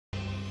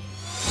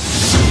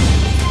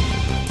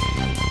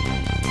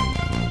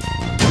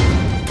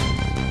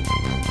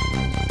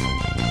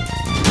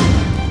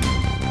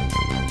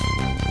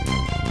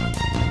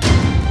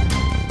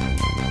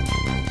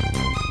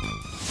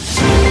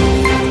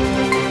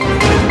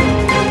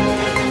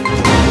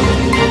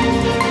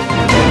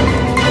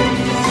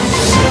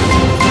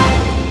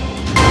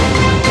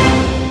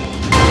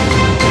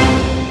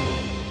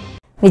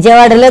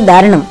విజయవాడలో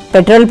దారుణం,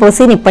 పెట్రోల్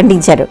పోసి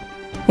నిప్పంటించారు.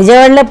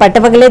 విజయవాడలో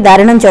పట్టపగలే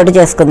దారుణం చోటు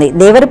చేసుకుంది.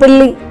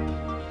 దేవరపల్లి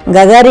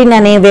గగారిన్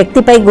అనే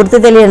వ్యక్తిపై గుర్తు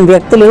తెలియని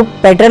వ్యక్తులు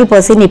పెట్రోల్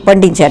పోసి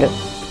నిప్పంటించారు.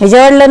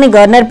 విజయవాడలోని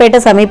గవర్నర్పేట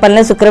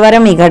సమీపంలో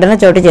శుక్రవారం ఈ ఘటన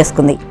చోటు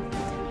చేసుకుంది.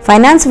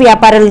 ఫైనాన్స్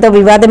వ్యాపారులతో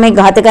వివాదమే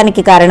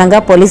ఘాతకానికి కారణంగా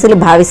పోలీసులు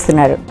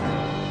భావిస్తున్నారు.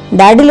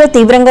 దాడిలో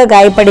తీవ్రంగా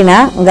గాయపడిన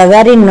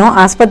గగారిన్ను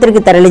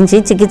ఆసుపత్రికి తరలించి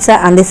చికిత్స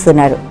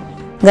అందిస్తున్నారు.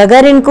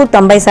 గగారిన్కు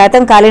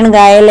 90% కాలిన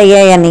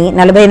గాయాలయ్యాయని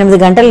 48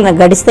 గంటలు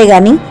గడిస్తే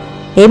గానీ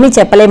ఏమీ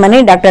చెప్పలేమని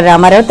డాక్టర్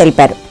రామారావు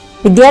తెలిపారు.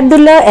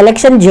 విద్యార్థుల్లో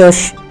ఎలక్షన్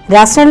జోష్.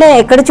 రాష్ట్రంలో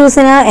ఎక్కడ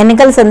చూసినా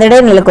ఎన్నికల సందడే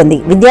నెలకొంది.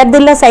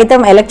 విద్యార్థుల్లో సైతం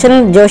ఎలక్షన్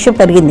జోష్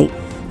పెరిగింది.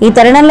 ఈ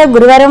తరుణంలో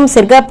గురువారం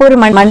సిర్గాపూర్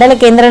మండల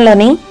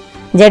కేంద్రంలోని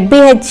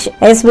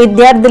ZBHS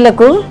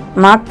విద్యార్థులకు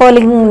మాక్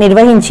పోలింగ్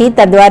నిర్వహించి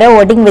తద్వారా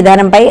ఓటింగ్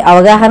విధానంపై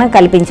అవగాహన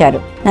కల్పించారు.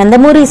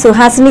 నందమూరి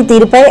సుహాసిని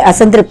తీరుపై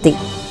అసంతృప్తి.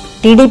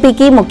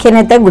 టీడీపీకి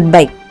ముఖ్యనేత గుడ్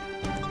బై.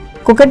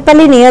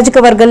 కుకట్పల్లి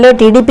నియోజకవర్గంలో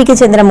టీడీపీకి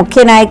చెందిన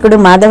ముఖ్య నాయకుడు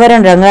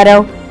మాధవరం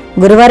రంగారావు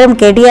గురువారం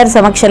కేటీఆర్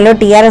సమక్షంలో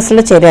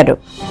టీఆర్ఎస్లో చేరారు.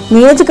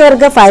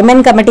 నియోజకవర్గ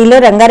ఫైర్మెన్ కమిటీలో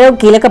రంగారావు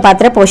కీలక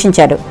పాత్ర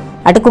పోషించారు.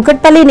 అటు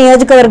కుకట్పల్లి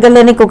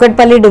నియోజకవర్గంలోని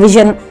కుకట్పల్లి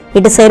డివిజన్,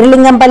 ఇటు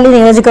శేరిలింగంపల్లి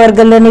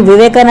నియోజకవర్గంలోని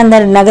వివేకానంద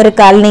నగర్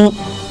కాలనీ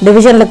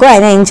డివిజన్లకు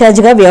ఆయన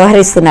ఇన్ఛార్జిగా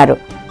వ్యవహరిస్తున్నారు.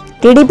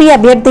 టీడీపీ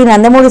అభ్యర్థి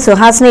నందమూరి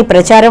సుహాసిని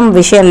ప్రచారం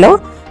విషయంలో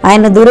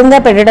ఆయన దూరంగా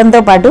పెట్టడంతో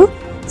పాటు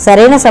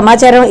సరైన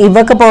సమాచారం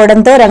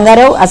ఇవ్వకపోవడంతో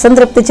రంగారావు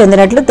అసంతృప్తి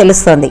చెందినట్లు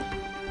తెలుస్తోంది.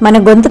 మన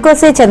గొంతు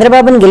కోసే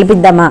చంద్రబాబును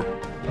గెలిపిద్దామా?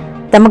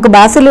 తమకు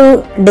బాసులు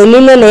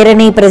ఢిల్లీలో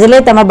లేరని, ప్రజలే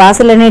తమ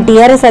బాసులని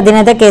టీఆర్ఎస్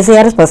అధినేత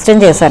కేసీఆర్ స్పష్టం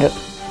చేశారు.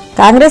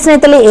 కాంగ్రెస్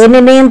నేతలు ఏ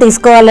నిర్ణయం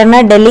తీసుకోవాలన్నా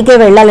ఢిల్లీకే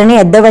వెళ్లాలని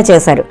ఎద్దేవా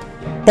చేశారు.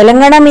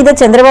 తెలంగాణ మీద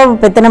చంద్రబాబు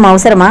పెత్తనం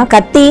అవసరమా?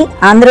 కత్తి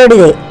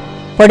ఆంధ్రోడిదే,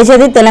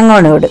 పొడిచేది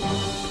తెలంగాణోడు.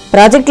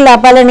 ప్రాజెక్టులు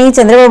ఆపాలని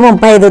చంద్రబాబు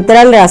 35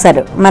 ఉత్తరాలు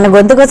రాశారు. మన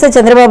గొంతు కోసే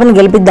చంద్రబాబును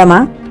గెలిపిద్దామా?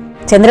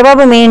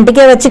 చంద్రబాబు మీ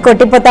ఇంటికే వచ్చి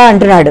కొట్టిపోతా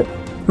అంటున్నాడు.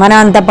 మనం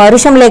అంత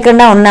పౌరుషం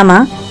లేకుండా ఉన్నామా?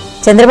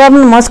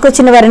 చంద్రబాబును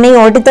మోసుకొచ్చిన వారిని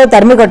ఓటితో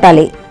తరిమి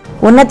కొట్టాలి.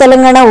 ఉన్న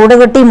తెలంగాణ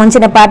ఊడగొట్టి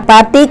ముంచిన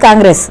పార్టీ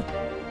కాంగ్రెస్.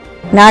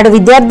 నాడు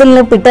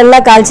విద్యార్థులను పిట్టల్లా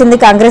కాల్చింది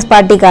కాంగ్రెస్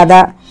పార్టీ కాదా?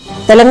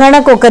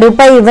 తెలంగాణకు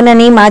 ₹1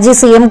 ఇవ్వనని మాజీ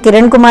సీఎం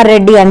కిరణ్ కుమార్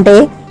రెడ్డి అంటే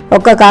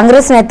ఒక్క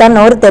కాంగ్రెస్ నేత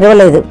నోరు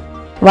తెరవలేదు.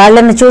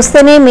 వాళ్లను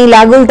చూస్తేనే మీ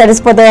లాగులు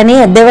తడిసిపోతాయని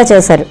ఎద్దేవా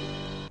చేశారు.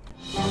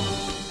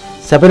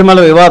 శబరిమల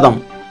వివాదం.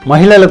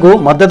 మహిళలకు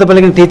మద్దతు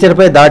పలికిన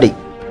టీచర్పై దాడి.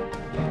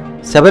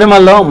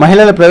 శబరిమలలో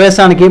మహిళల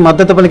ప్రవేశానికి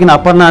మద్దతు పలికిన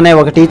అపర్ణ అనే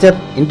ఒక టీచర్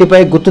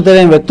ఇంటిపై గుర్తు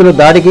తెలియని వ్యక్తులు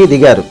దాడికి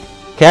దిగారు.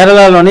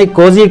 కేరళలోని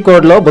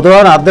కోజికోడ్లో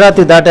బుధవారం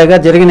అర్ధరాత్రి దాటాగా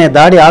జరిగిన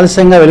దాడి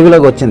ఆలస్యంగా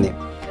వెలుగులోకి వచ్చింది.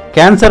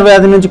 క్యాన్సర్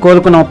వ్యాధి నుంచి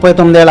కోలుకున్న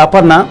 39 ఏళ్ల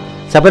అపర్ణ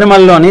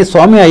శబరిమలలోని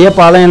స్వామి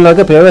అయ్యప్ప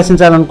ఆలయంలోకి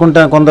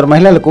ప్రవేశించాలనుకుంటున్న కొందరు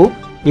మహిళలకు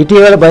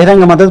ఇటీవల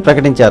బహిరంగ మద్దతు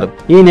ప్రకటించారు.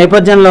 ఈ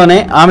నేపథ్యంలోనే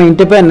ఆమె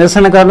ఇంటిపై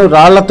నిరసనకారులు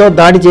రాళ్లతో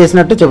దాడి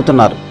చేసినట్టు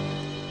చెబుతున్నారు.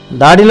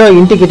 దాడిలో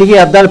ఇంటి కిటికీ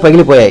అద్దాలు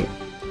పగిలిపోయాయి.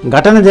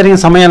 ఘటన జరిగిన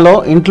సమయంలో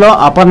ఇంట్లో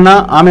అపర్ణ,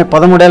 ఆమె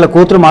 13 ఏళ్ల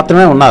కూతురు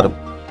మాత్రమే ఉన్నారు.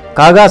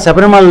 కాగా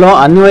శబరిమలలో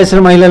అన్ని వయసుల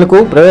మహిళలకు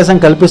ప్రవేశం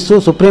కల్పిస్తూ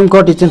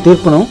సుప్రీంకోర్టు ఇచ్చిన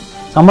తీర్పును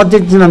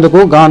సమర్థించినందుకు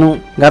గాను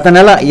గత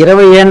నెల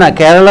 20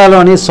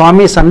 కేరళలోని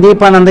స్వామి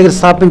సందీపానందగిరి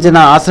స్థాపించిన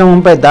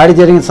ఆశ్రమంపై దాడి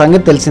జరిగిన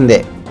సంగతి తెలిసిందే.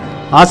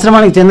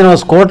 ఆశ్రమానికి చెందిన ఓ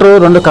స్కూటరు,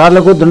 2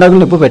 కార్లకు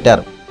దుండగులు నిప్పు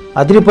పెట్టారు.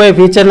 అదిరిపోయే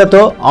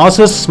ఫీచర్లతో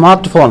ఆసూస్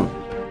స్మార్ట్ ఫోన్.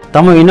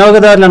 తమ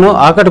వినియోగదారులను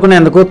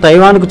ఆకట్టుకునేందుకు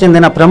తైవాన్కు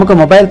చెందిన ప్రముఖ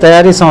మొబైల్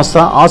తయారీ సంస్థ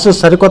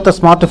ఆసూస్ సరికొత్త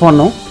స్మార్ట్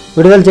ఫోన్ను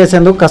విడుదల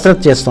చేసేందుకు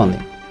కసరత్తు చేస్తోంది.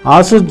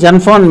 Asus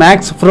Zenfone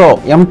max pro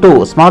M2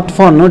 smart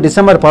ఫోన్ను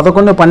డిసెంబర్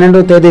 11,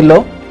 12 తేదీల్లో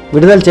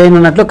విడుదల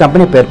చేయనున్నట్లు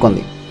కంపెనీ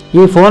పేర్కొంది.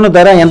 ఈ ఫోన్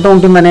ధర ఎంత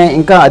ఉంటుందనే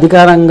ఇంకా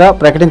అధికారంగా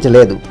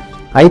ప్రకటించలేదు.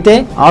 అయితే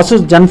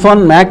Asus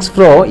Zenfone max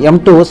pro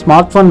M2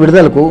 smart phone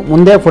విడుదలకు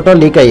ముందే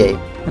ఫోటోలు లీక్ అయ్యాయి.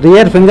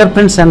 Rear finger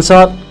print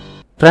censor,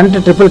 front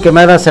triple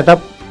camera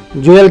setup,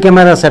 dual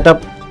camera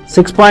setup,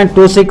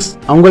 6.26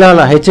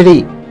 అంగుళాల HD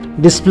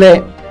display,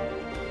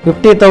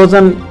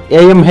 50,000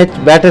 AMH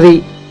battery,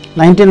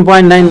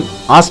 19.9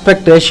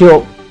 aspect ratio,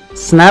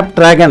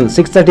 Snapdragon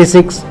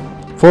 636,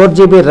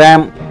 4GB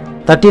RAM,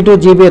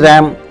 32GB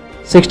RAM,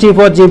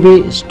 64GB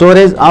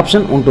storage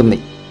option ఉంటుంది.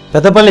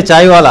 పెద్దపల్లి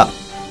చాయ్వాలా.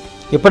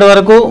 ఇప్పటి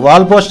వరకు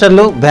wall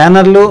పోస్టర్లు,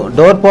 బ్యానర్లు,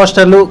 డోర్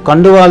పోస్టర్లు,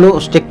 కండువాలు,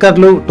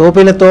 స్టిక్కర్లు,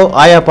 టోపీలతో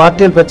ఆయా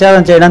పార్టీలు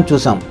ప్రచారం చేయడం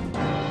చూసాం.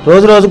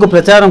 రోజురోజుకు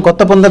ప్రచారం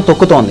కొత్త పుంతలు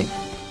తొక్కుతోంది.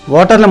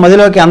 ఓటర్ల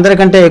మదిలోకి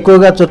అందరికంటే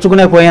ఎక్కువగా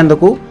చొచ్చుకునే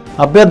పోయేందుకు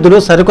అభ్యర్థులు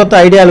సరికొత్త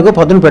ఐడియాలకు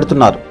పదును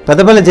పెడుతున్నారు.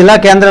 పెద్దపల్లి జిల్లా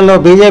కేంద్రంలో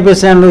బీజేపీ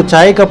శ్రేణులు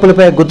ఛాయ్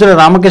కప్పులపై గుజ్జుల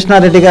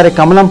రామకృష్ణారెడ్డి గారి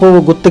కమలం పువ్వు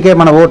గుర్తుకే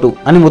మన ఓటు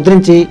అని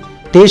ముద్రించి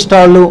టీ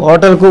స్టాళ్లు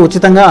ఓటర్లకు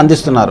ఉచితంగా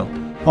అందిస్తున్నారు.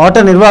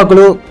 ఓటర్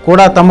నిర్వాహకులు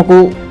కూడా తమకు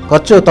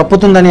ఖర్చు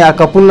తప్పుతుందని ఆ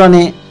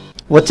కప్పుల్లోనే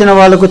వచ్చిన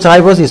వాళ్లకు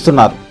ఛాయ్ పోసి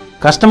ఇస్తున్నారు.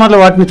 కస్టమర్లు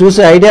వాటిని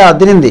చూసి ఐడియా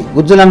అదిరింది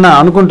గుజ్జులన్న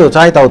అనుకుంటూ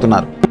ఛాయ్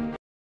తాగుతున్నారు.